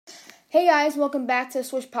Hey guys, welcome back to the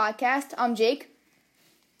Swish podcast. I'm Jake.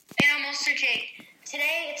 And I'm also Jake.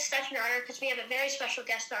 Today it's such an honor because we have a very special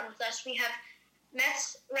guest on with us. We have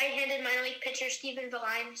Mets right-handed minor league pitcher Steven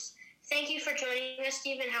Villines. Thank you for joining us,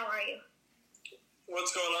 Steven. How are you?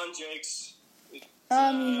 What's going on, Jakes?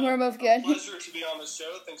 We're both good. Pleasure to be on the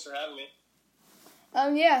show. Thanks for having me.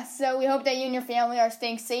 So we hope that you and your family are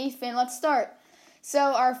staying safe, and let's start. So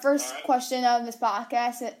our first question of this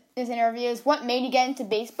podcast, this interview, is what made you get into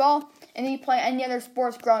baseball, and did you play any other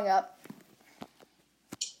sports growing up?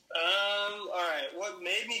 What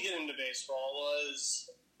made me get into baseball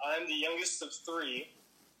was I'm the youngest of three,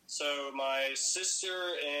 so my sister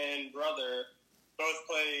and brother both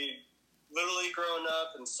played Little League growing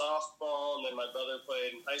up and softball, and then my brother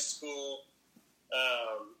played in high school.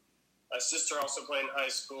 My sister also played in high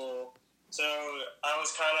school, so I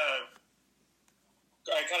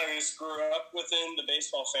kind of just grew up within the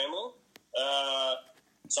baseball family.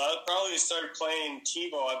 So I probably started playing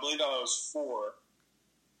T-ball, I believe I was 4.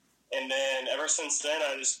 And then ever since then,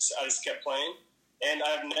 I just kept playing. And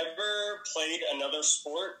I've never played another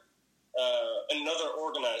sport, another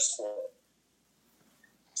organized sport.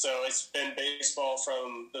 So it's been baseball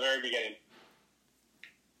from the very beginning.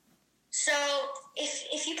 So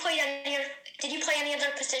if you played did you play any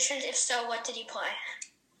other positions? If so, what did you play?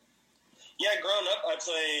 Yeah, growing up, I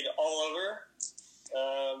played all over.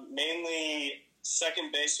 Mainly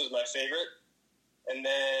second base was my favorite. And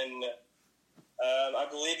then I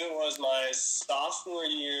believe it was my sophomore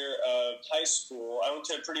year of high school. I went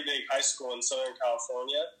to a pretty big high school in Southern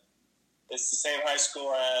California. It's the same high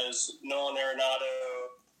school as Nolan Arenado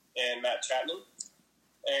and Matt Chapman.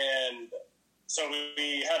 And so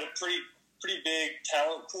we had a pretty big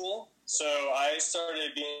talent pool. So I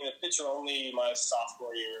started being a pitcher only my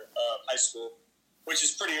sophomore year of high school, which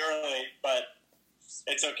is pretty early, but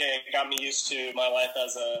it's okay. It got me used to my life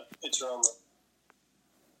as a pitcher only.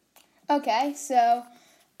 Okay, so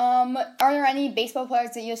are there any baseball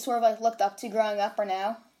players that you sort of looked up to growing up or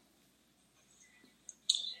now?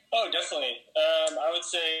 Oh, definitely. I would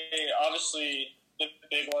say obviously the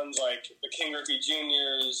big ones like the King Griffey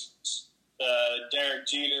Jr.'s, Derek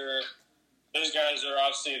Jeter. Those guys are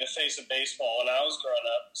obviously the face of baseball when I was growing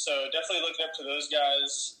up. So definitely looking up to those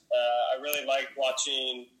guys. I really like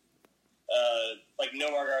watching like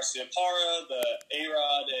Nomar Garciaparra, the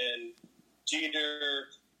A-Rod and Jeter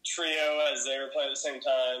trio as they were playing at the same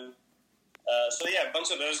time. So yeah, a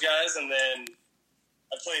bunch of those guys. And then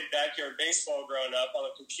I played backyard baseball growing up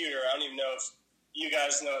on a computer. I don't even know if you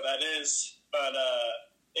guys know what that is, but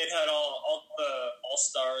it had all the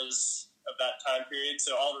all-stars of that time period.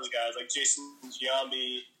 So all those guys like Jason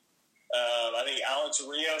Giambi, I think Alex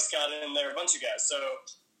Rios got in there, a bunch of guys. So,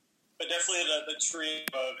 but definitely the trio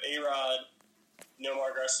of A-Rod,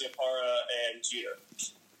 Nomar Garciaparra, and Jeter.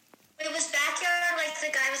 It was backyard, like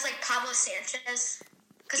the guy was like Pablo Sanchez.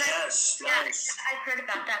 Yes, nice. I've heard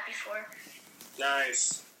about that before.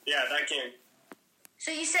 Nice. Yeah, that game.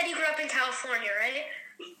 So you said you grew up in California, right?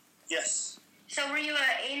 Yes. So were you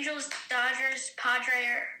a Angels, Dodgers,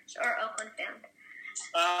 Padres, or Oakland fan?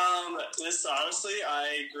 Honestly,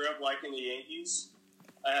 I grew up liking the Yankees.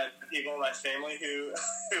 I had people in my family who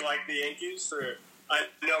like the Yankees. I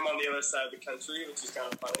know I'm on the other side of the country, which is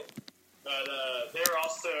kind of funny. But they were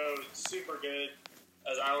also super good.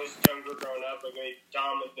 As I was younger growing up, like they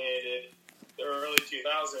dominated the early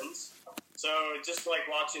 2000s. So just like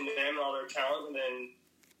watching them and all their talent. And then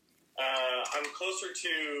I'm closer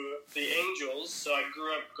to the Angels, so I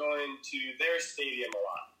grew up going to their stadium a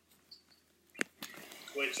lot.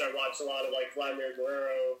 Which I watched a lot of like Vladimir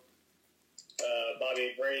Guerrero,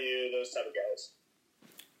 Bobby Abreu, those type of guys.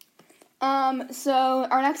 So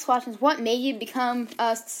our next question is, what made you become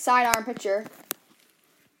a sidearm pitcher?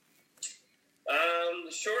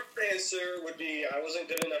 The short answer would be I wasn't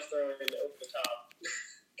good enough throwing over the top,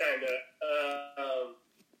 kind of.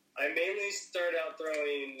 I mainly started out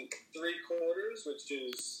throwing 3/4, which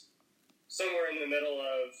is somewhere in the middle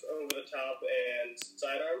of over the top and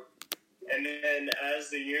sidearm. And then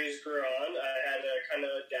as the years grew on, I had to kind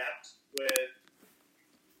of adapt with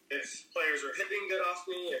if players were hitting good off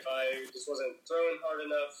me, if I just wasn't throwing hard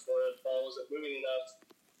enough, or the ball wasn't moving enough.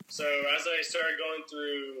 So as I started going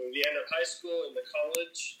through the end of high school into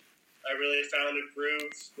college, I really found a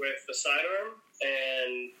groove with the sidearm,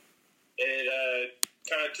 and it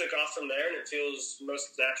kind of took off from there, and it feels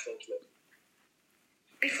most natural to me.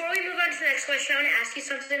 Before we move on to the next question, I want to ask you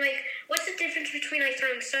something like, what's the difference between like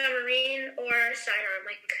throwing submarine or sidearm?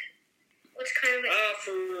 Like, what's kind of like...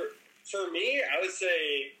 For me, I would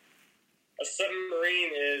say a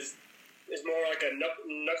submarine is more like a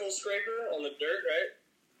knuckle scraper on the dirt, right?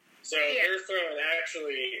 So they're throwing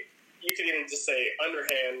actually you could even just say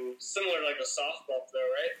underhand, similar like a softball throw,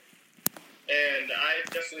 right? And I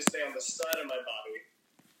definitely stay on the side of my body.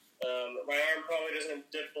 My arm probably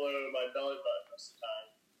doesn't dip below my belly button most of the time.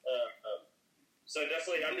 So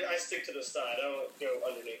definitely, I stick to the side. I don't go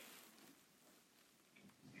underneath.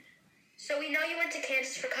 So we know you went to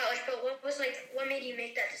Kansas for college, but what made you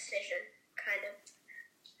make that decision, kind of?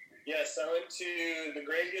 Yes, I went to the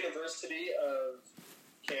great University of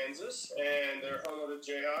Kansas, and they're home of the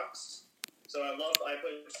Jayhawks. So I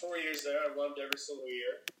played 4 years there. I loved every single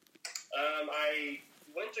year. I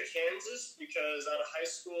went to Kansas because out of high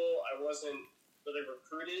school, I wasn't really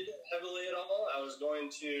recruited heavily at all. I was going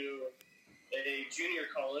to a junior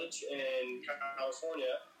college in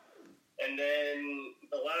California. And then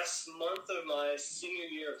the last month of my senior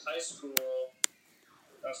year of high school,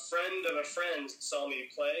 a friend of a friend saw me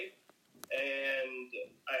play, and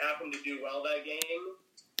I happened to do well that game.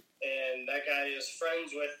 And that guy is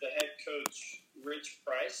friends with the head coach, Rich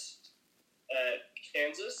Price, at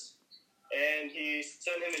Kansas. And he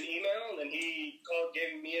sent him an email, and then he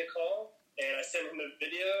gave me a call, and I sent him a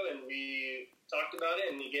video, and we talked about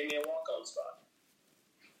it, and he gave me a walk-on spot.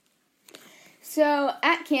 So,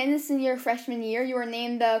 at Kansas in your freshman year, you were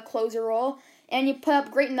named the closer role, and you put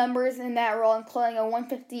up great numbers in that role, including a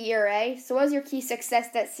 150 ERA. So, what was your key success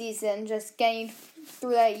that season, just getting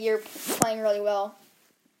through that year playing really well?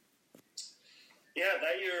 Yeah,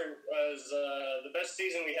 that year was the best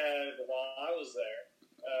season we had while I was there.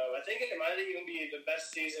 I think it might even be the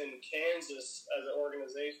best season Kansas as an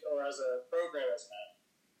organization or as a program has had.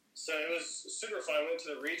 So it was super fun. I went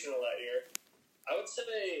to the regional that year. I would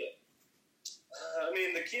say,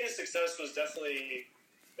 the key to success was definitely,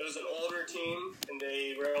 it was an older team, and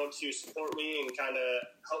they were able to support me and kind of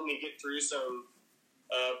help me get through some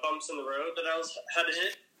bumps in the road that I had to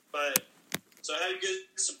hit. So I had good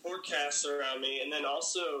support casts around me, and then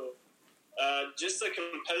also just the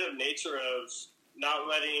competitive nature of not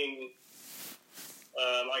letting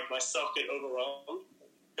myself get overwhelmed.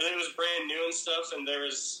 Because it was brand new and stuff, and there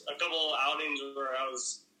was a couple outings where I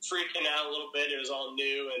was freaking out a little bit. It was all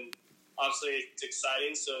new, and obviously it's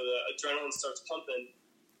exciting, so the adrenaline starts pumping.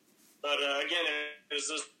 But again, it was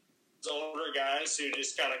those older guys who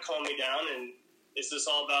just kind of calmed me down, and it's just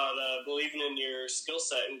all about believing in your skill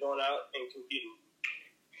set and going out and competing.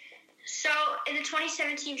 So, in the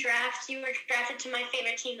 2017 draft, you were drafted to my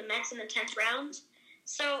favorite team, the Mets, in the 10th round.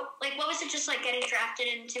 So, what was it just like getting drafted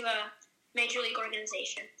into a major league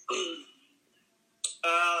organization?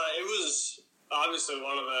 It was obviously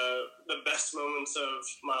one of the best moments of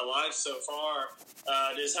my life so far.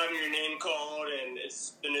 Just having your name called, and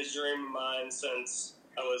it's been a dream of mine since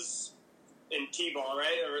I was in T-ball,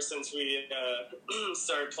 right? Ever since we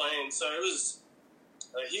started playing. So it was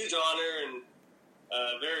a huge honor, and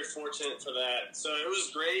very fortunate for that. So it was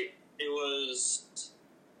great. It was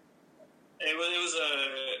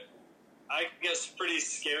a, I guess, pretty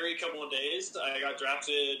scary couple of days. I got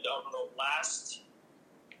drafted on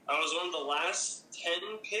I was one of the last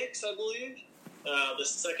 10 picks, I believe, the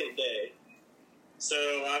second day. So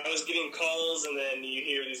I was getting calls, and then you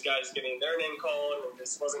hear these guys getting their name called, and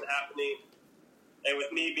this wasn't happening. And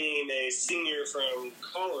with me being a senior from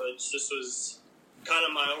college, this was kind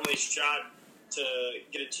of my only shot to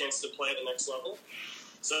get a chance to play at the next level.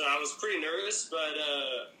 So I was pretty nervous, but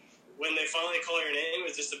when they finally call your name,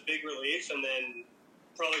 it's just a big relief, and then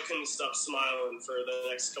probably couldn't stop smiling for the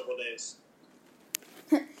next couple of days.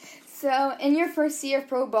 So, in your first year of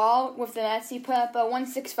pro ball with the Mets, you put up a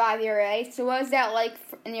 1.65 ERA. So, what was that like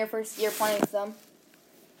in your first year playing with them?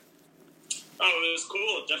 Oh, it was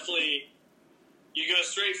cool. Definitely, you go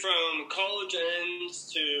straight from college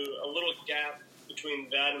ends to a little gap between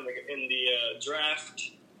that and the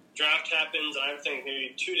draft. Draft happens, and I think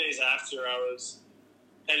maybe 2 days after, I was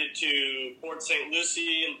headed to Port St.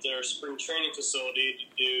 Lucie and their spring training facility to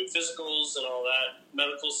do physicals and all that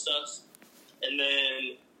medical stuff. And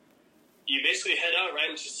then you basically head out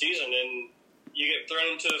right into season, and you get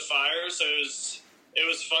thrown into the fire. So it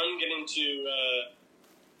was fun getting to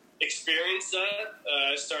experience that.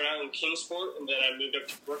 I started out in Kingsport, and then I moved up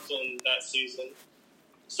to Brooklyn that season.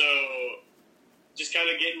 So just kind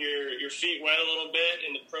of getting your feet wet a little bit,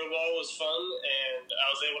 and the pro ball was fun, and I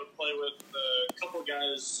was able to play with a couple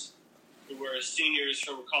guys who were seniors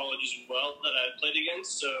from college as well that I played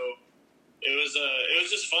against. So it was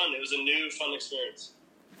just fun. It was a new, fun experience.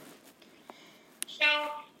 So,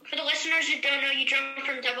 for the listeners who don't know, you jumped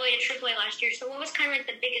from AA to AAA last year. So, what was kind of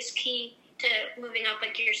the biggest key to moving up,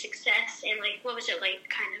 your success, and what was it like,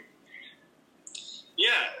 kind of?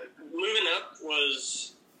 Yeah, moving up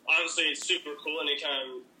was obviously super cool.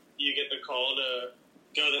 Anytime you get the call to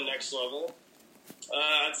go to the next level,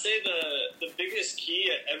 I'd say the biggest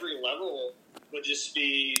key at every level would just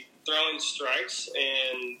be throwing strikes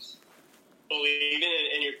and believing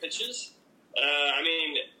in your pitches. I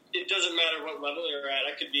mean, it doesn't matter what level you're at.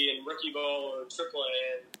 I could be in rookie ball or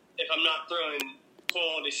AAA, and if I'm not throwing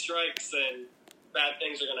quality strikes, then bad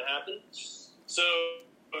things are going to happen. So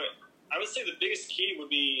I would say the biggest key would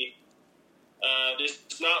be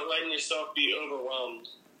just not letting yourself be overwhelmed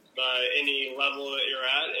by any level that you're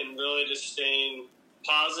at, and really just staying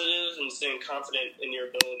positive and staying confident in your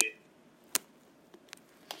ability.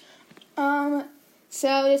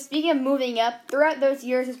 So speaking of moving up, throughout those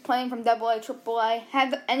years of playing from AA, AAA,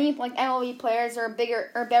 have any like MLB players or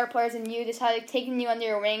bigger or better players than you just had like taken you under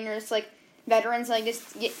your wing, or just like veterans like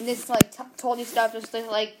just told you stuff, just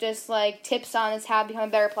tips on how to become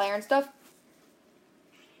a better player and stuff?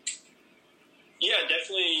 Yeah,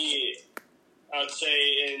 definitely. I would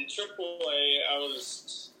say in AAA,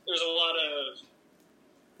 there's a lot of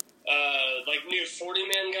new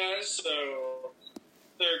 40-man guys, so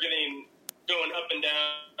they're going up and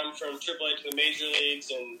down from AAA to the major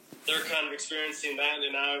leagues, and they're kind of experiencing that,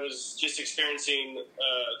 and I was just experiencing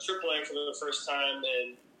AAA for the first time.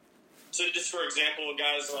 And so just for example,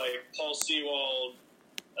 guys like Paul Sewald,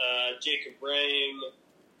 Jacob Brame,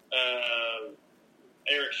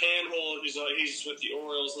 Eric Handhold, he's with the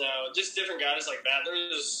Orioles now, just different guys like that.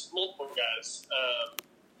 There's multiple guys.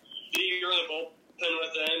 You're in the bullpen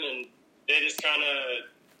with them, and they just kind of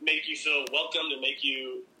make you feel welcomed and make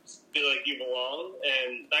you feel like you belong,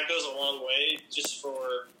 and that goes a long way just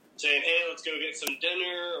for saying, hey, let's go get some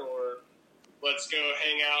dinner, or let's go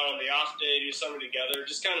hang out on the off day, do something together,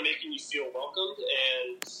 just kind of making you feel welcomed,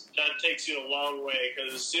 and that takes you a long way,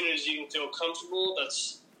 because as soon as you can feel comfortable,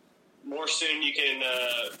 that's more soon you can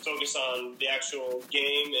focus on the actual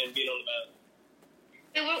game and being on the mound.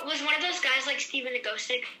 It was one of those guys like Steven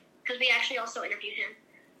Nagosic, because we actually also interviewed him.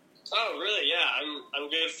 Oh, really? Yeah, I'm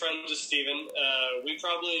good friends with Steven.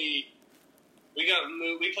 We got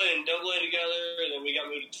moved. We played in AA together, and then we got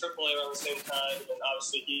moved to AAA around the same time. And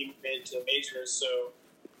obviously, he made it to the majors. So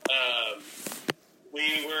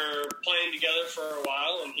we were playing together for a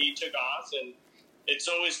while, and he took off. And it's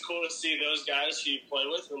always cool to see those guys who you play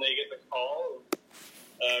with when they get the call,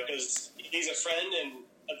 because he's a friend, and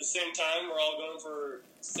at the same time, we're all going for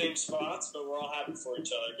same spots, but we're all happy for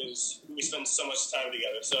each other because we spend so much time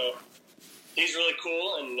together. So he's really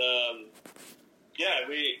cool, and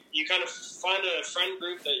you kind of find a friend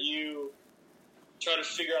group that you try to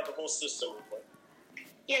figure out the whole system with.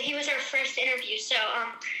 Yeah, he was our first interview. So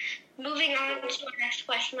moving on to our next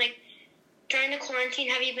question, during the quarantine,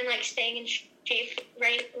 have you been staying in shape,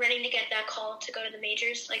 ready to get that call to go to the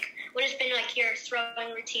majors? What has been your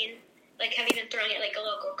throwing routine? Have you been throwing at a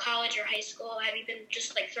local college or high school? Have you been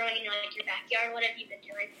just throwing in your backyard? What have you been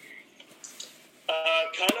doing?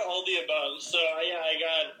 Kind of all the above. So I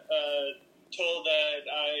got told that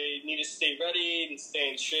I need to stay ready and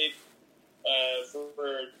stay in shape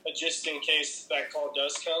for just in case that call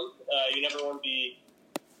does come. You never want to be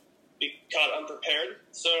caught unprepared.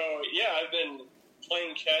 So I've been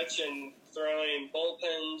playing catch and throwing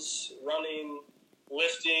bullpens, running,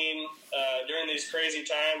 lifting. During these crazy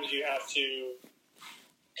times, you have to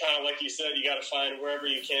kind of, like you said, you got to find wherever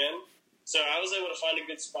you can. So I was able to find a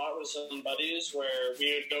good spot with some buddies where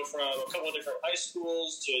we would go from a couple of different high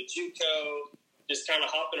schools to JUCO, just kind of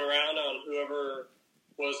hopping around on whoever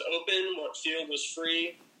was open, what field was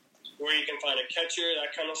free, where you can find a catcher,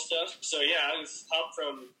 that kind of stuff. So I've hopped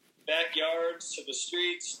from backyards to the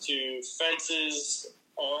streets to fences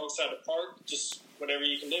alongside a park, just whatever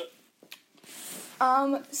you can do.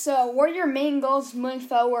 So what are your main goals moving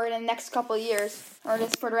forward in the next couple of years, or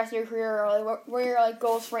just for the rest of your career, or what are your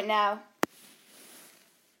goals right now?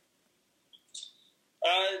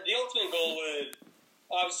 The ultimate goal would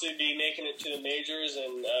obviously be making it to the majors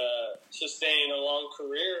and sustaining a long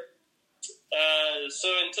career. So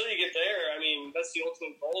until you get there, that's the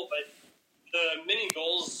ultimate goal. But the many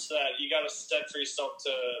goals that you got to set for yourself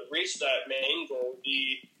to reach that main goal would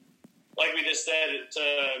be, like we just said,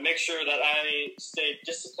 to make sure that I stay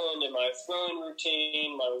disciplined in my throwing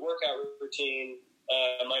routine, my workout routine,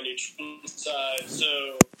 my nutrition side.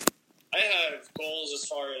 So I have goals as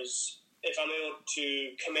far as if I'm able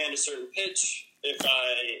to command a certain pitch, if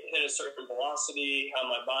I hit a certain velocity, how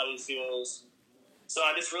my body feels. So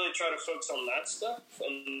I just really try to focus on that stuff.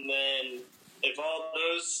 And then if all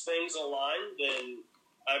those things align, then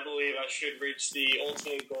I believe I should reach the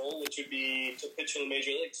ultimate goal, which would be to pitch in the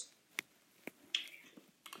major leagues.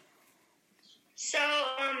 So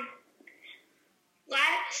what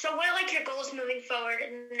are your goals moving forward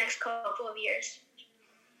in the next couple of years?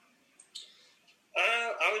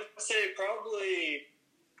 I would say probably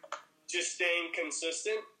just staying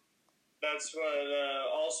consistent. That's what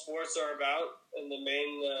all sports are about, and the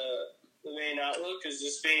main outlook is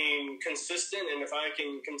just being consistent. And if I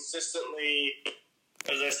can consistently,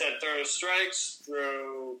 as I said, throw strikes,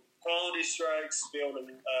 throw quality strikes, be able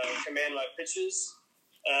to command my pitches,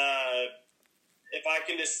 if I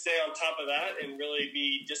can just stay on top of that and really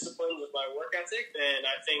be disciplined with my work ethic, then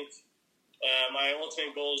I think my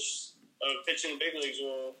ultimate goals of pitching in the big leagues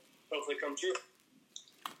will hopefully come true.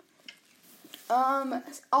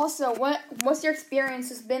 Also, what's your experience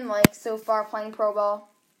has been like so far playing pro ball?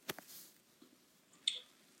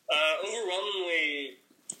 Overwhelmingly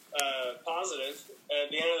positive. At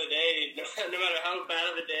the end of the day, no matter how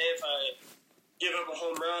bad of a day, if I give up a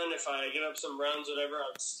home run, if I give up some runs, whatever,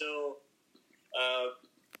 I'm still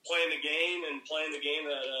playing the game and playing the game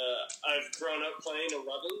that I've grown up playing and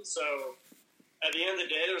loving. So at the end of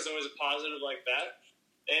the day, there's always a positive like that.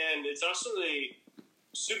 And it's also really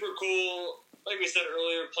super cool, like we said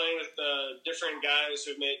earlier, playing with different guys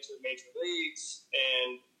who've made it to the major leagues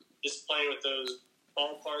and just playing with those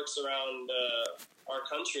ballparks around our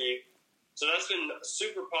country. So that's been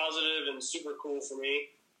super positive and super cool for me.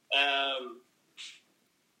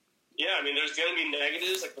 Yeah, I mean, there's going to be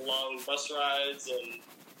negatives, like the long bus rides, and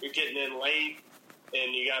you're getting in late,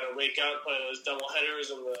 and you got to wake up, play those double headers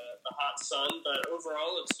in the hot sun. But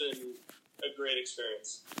overall, it's been a great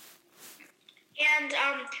experience. And,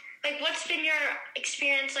 what's been your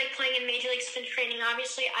experience, playing in Major League Spring Training?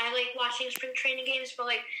 Obviously, I like watching spring training games, but,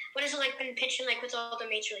 what has it, been pitching, with all the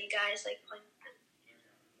Major League guys, playing?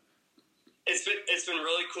 It's been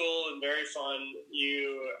really cool and very fun.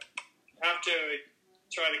 You have to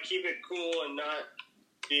try to keep it cool and not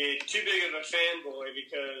be too big of a fanboy,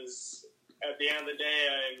 because at the end of the day,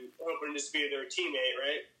 I'm hoping to just be their teammate,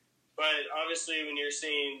 right? But obviously, when you're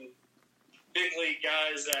seeing big league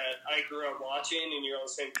guys that I grew up watching and you're on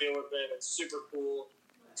the same field with them, it's super cool.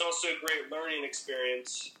 It's also a great learning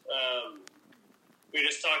experience. We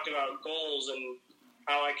just talked about goals and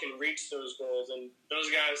how I can reach those goals, and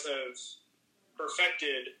those guys have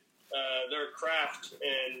perfected their craft,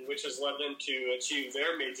 and which has led them to achieve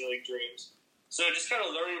their major league dreams. So just kind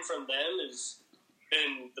of learning from them has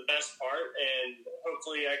been the best part, and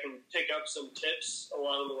hopefully I can pick up some tips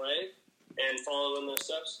along the way and follow in those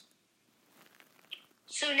steps.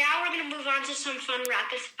 So now we're going to move on to some fun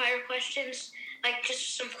rapid-fire questions,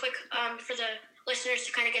 just some quick for the listeners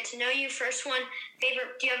to kind of get to know you. First one, do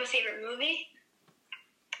you have a favorite movie?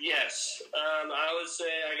 Yes. I would say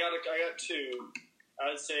I got two. I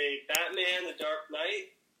would say Batman: The Dark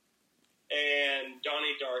Knight and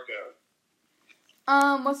Donnie Darko.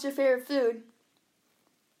 What's your favorite food?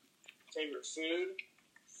 Favorite food?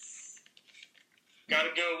 Gotta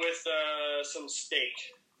go with some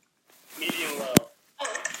steak. Medium well.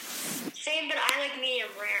 Oh, same, but I like medium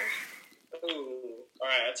rare. Ooh,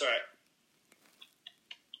 alright, that's alright.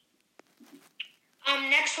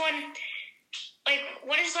 Next one,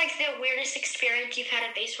 what is, the weirdest experience you've had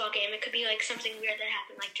at a baseball game? It could be, something weird that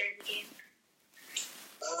happened, during the game.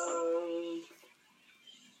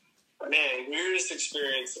 Man, weirdest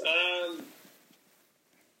experience.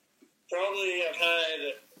 Probably I've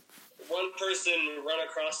had one person run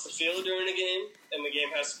across the field during a game, and the game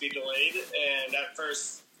has to be delayed. And at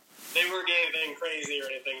first, they weren't getting anything crazy or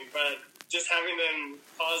anything, but just having them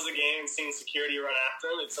pause the game and seeing security run after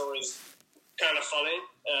them, it's always kind of funny.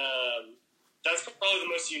 That's probably the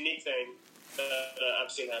most unique thing that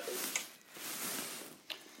I've seen happen.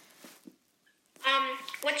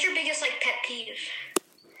 What's your biggest, pet peeve?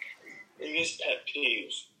 Biggest pet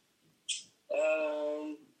peeve?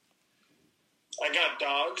 I got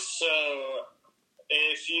dogs, so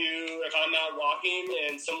if I'm out walking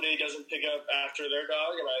and somebody doesn't pick up after their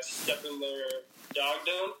dog and I step in their dog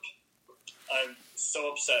dump, I'm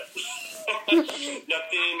so upset.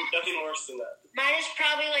 Nothing worse than that. Mine is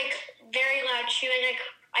probably, very loud chewing.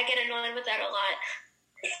 I get annoyed with that a lot.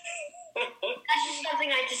 That's just something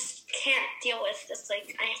I just can't deal with. It's I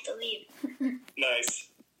have to leave. Nice.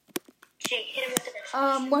 Jake, hit him with the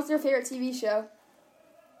next What's your favorite TV show?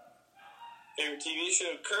 Favorite TV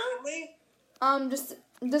show currently? Just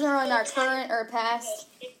doesn't really matter, current or past.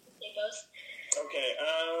 Okay,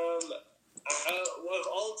 of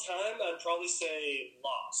all time, I'd probably say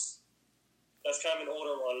Lost. That's kind of an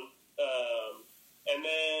older one. And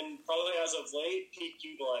then, probably as of late,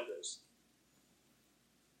 Peaky Blinders.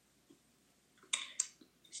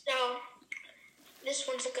 So, this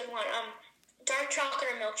one's a good one. Dark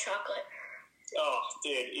chocolate or milk chocolate? Oh,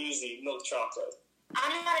 dude, easy. Milk chocolate.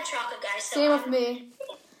 I'm not a chocolate guy, so Same with me.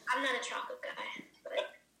 I'm not a chocolate guy.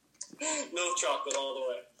 But Milk chocolate all the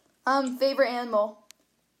way. Favorite animal?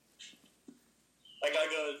 I gotta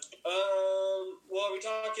go. Well, are we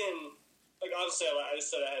talking? Like, obviously, I just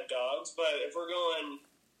said I had dogs, but if we're going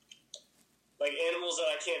like animals that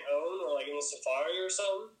I can't own, or like in a safari or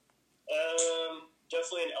something,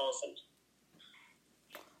 definitely an elephant.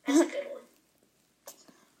 That's a good one.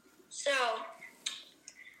 So,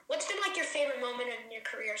 what's been like your favorite moment in your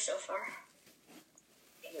career so far?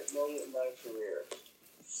 Favorite moment in my career.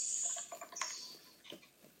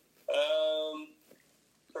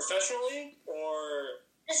 Professionally or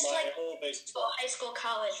Just my like whole baseball? high school,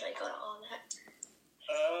 college, like all that.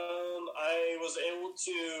 I was able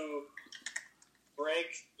to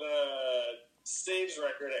break the saves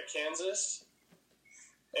record at Kansas,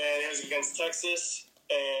 and it was against Texas,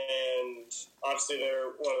 and obviously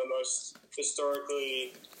they're one of the most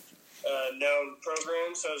historically known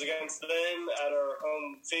programs, so I was against them at our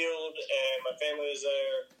home field, and my family was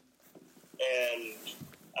there, and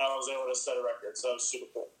I was able to set a record, so it was super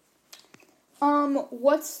cool.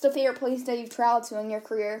 What's the favorite place that you've traveled to in your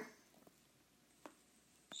career?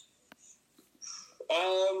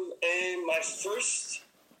 And my first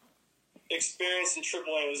experience in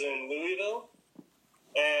AAA was in Louisville,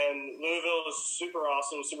 and Louisville was super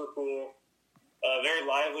awesome, super cool, very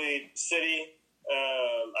lively city.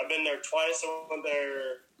 I've been there twice. I went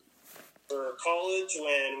there for college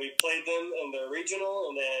when we played them in the regional,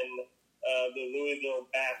 and then the Louisville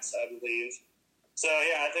Bats, I believe. So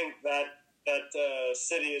yeah, I think that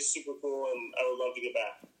city is super cool, and I would love to get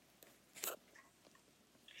back.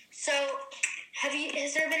 So,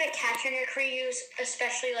 has there been a catcher in your career you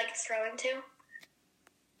especially like throwing to?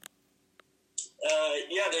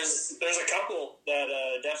 Yeah, there's a couple that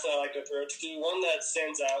definitely I like to throw to. One that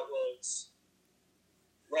stands out was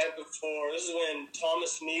right before. This is when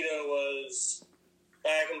Thomas Nito was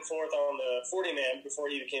back and forth on the 40-man before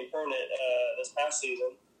he became permanent this past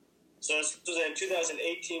season. So this was in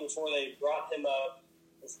 2018 before they brought him up,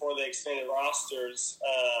 before they expanded rosters.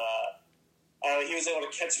 He was able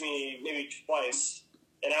to catch me maybe twice,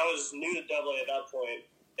 and I was new to Double A at that point,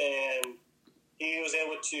 and he was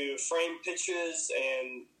able to frame pitches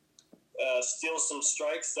and steal some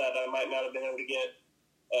strikes that I might not have been able to get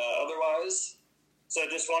otherwise. So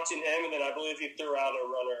just watching him, and then I believe he threw out a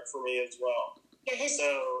runner for me as well. Yeah,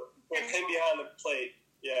 so with him behind the plate,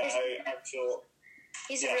 yeah, I feel...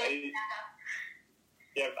 He's a really good backup.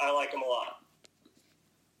 Yeah, I like him a lot.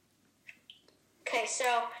 Okay,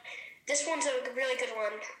 so this one's a really good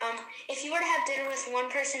one. If you were to have dinner with one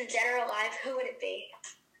person, dead or alive, who would it be?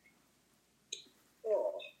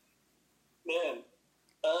 Oh, man.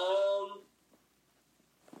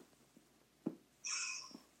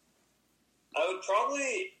 I would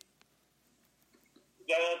probably...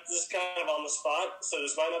 This is kind of on the spot, so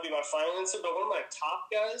this might not be my final answer, but one of my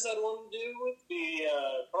top guys I'd want to do would be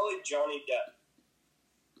probably Johnny Depp.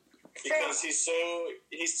 Because he's so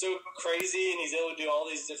crazy, and he's able to do all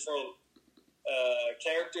these different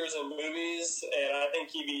characters and movies, and I think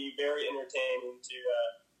he'd be very entertaining to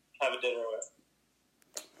have a dinner with.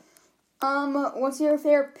 What's your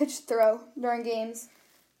favorite pitch throw during games?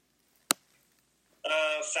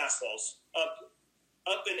 Fastballs.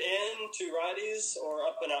 Up and in to righties or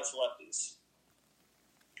up and out to lefties.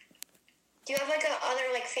 Do you have like a other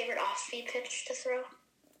favorite off-speed pitch to throw?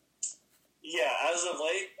 Yeah, as of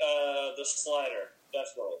late, the slider,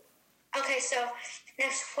 definitely. Okay, so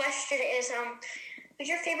next question is, who's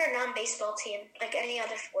your favorite non-baseball team? Like any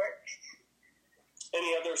other sport?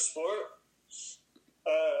 Any other sport?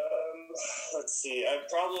 Let's see.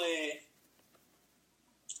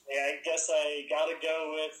 I guess I gotta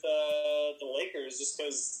go with the Lakers just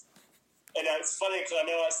because. And it's funny because I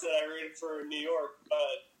know I said I rooted for New York,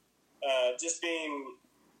 but just being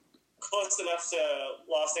close enough to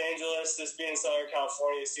Los Angeles, just being in Southern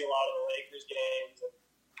California, you see a lot of the Lakers games. And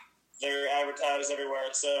they're advertised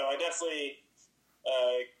everywhere, so I definitely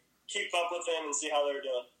keep up with them and see how they're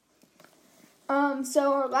doing.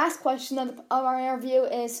 So our last question of our interview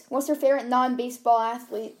is, what's your favorite non-baseball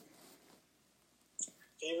athlete?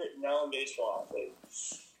 Favorite non-baseball athlete?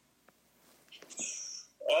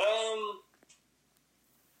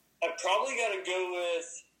 I probably got to go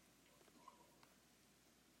with...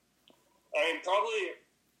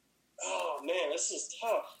 Oh, man, this is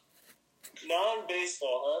tough.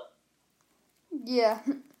 Non-baseball, huh? Yeah.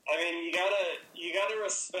 You gotta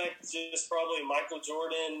respect just probably Michael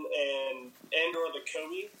Jordan and or the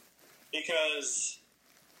Kobe, because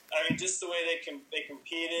just the way they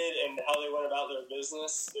competed and how they went about their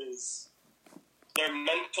business is their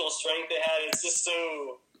mental strength they had. It's just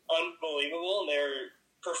so unbelievable, and they're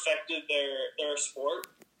perfected their sport.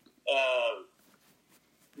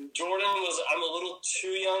 I'm a little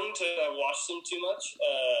too young to have watched him too much,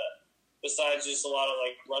 besides just a lot of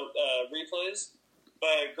replays.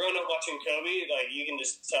 But growing up watching Kobe, you can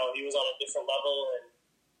just tell he was on a different level, and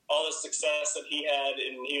all the success that he had,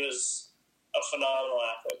 and he was a phenomenal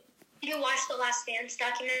athlete. Did you watch the Last Dance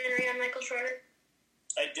documentary on Michael Jordan?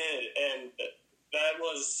 I did, and that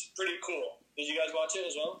was pretty cool. Did you guys watch it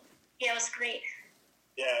as well? Yeah, it was great.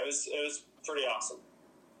 Yeah, it was pretty awesome.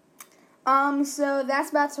 So that's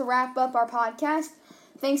about to wrap up our podcast.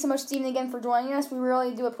 Thanks so much, Steven, again for joining us. We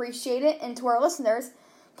really do appreciate it. And to our listeners,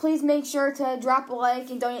 please make sure to drop a like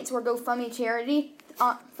and donate to our GoFundMe charity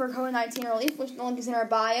for COVID-19 relief, which the link is in our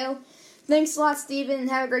bio. Thanks a lot, Steven, and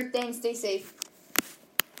have a great day and stay safe.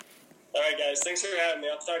 All right, guys. Thanks for having me.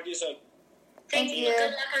 I'll talk to you soon. Thank you.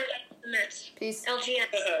 Good luck on the Mets. Peace. LGN.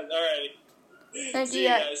 All righty. Thank See you,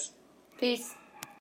 guys. Peace.